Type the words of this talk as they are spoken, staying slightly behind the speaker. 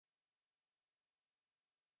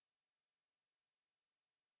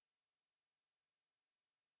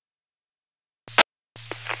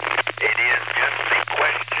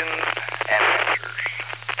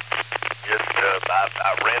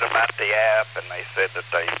app, and they said that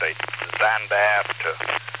they designed the app to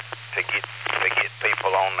get people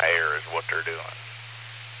on the air is what they're doing.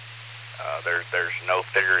 There's no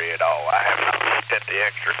theory at all. I have not looked at the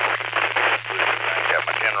extra. I ain't got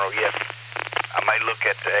my general yet. I may look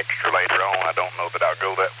at the extra later on. I don't know that I'll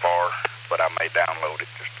go that far, but I may download it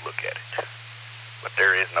just to look at it. But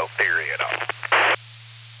there is no theory at all.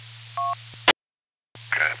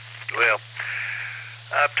 Okay. Well,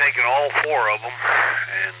 I've taken all 4 of them,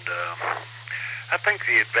 and I think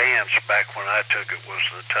the advanced back when I took it was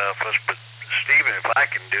the toughest, but Stephen, if I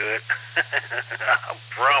can do it, I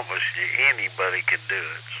promise you anybody can do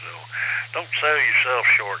it. So don't sell yourself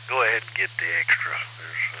short. Go ahead and get the extra.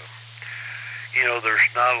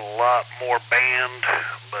 There's not a lot more band,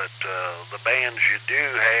 but the bands you do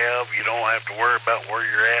have, you don't have to worry about where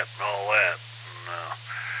you're at and all that.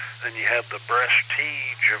 And then you have the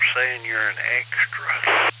prestige of saying you're an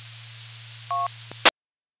extra.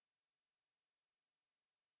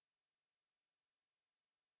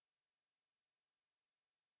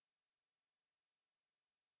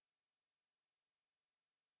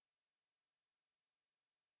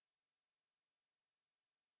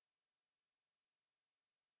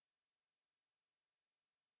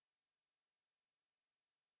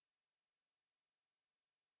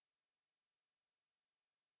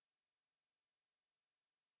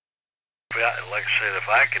 Like I said, if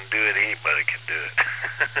I can do it, anybody can do it.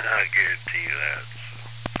 I guarantee you that. So,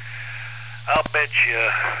 I'll bet you,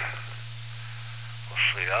 let's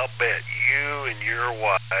see, I'll bet you and your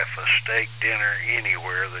wife a steak dinner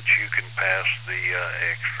anywhere that you can pass the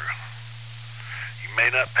extra. You may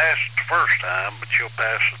not pass it the first time, but you'll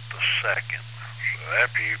pass it the second. So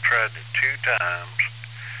after you've tried it 2 times,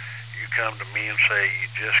 you come to me and say you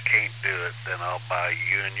just can't do it, then I'll buy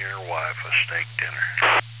you and your wife a steak dinner.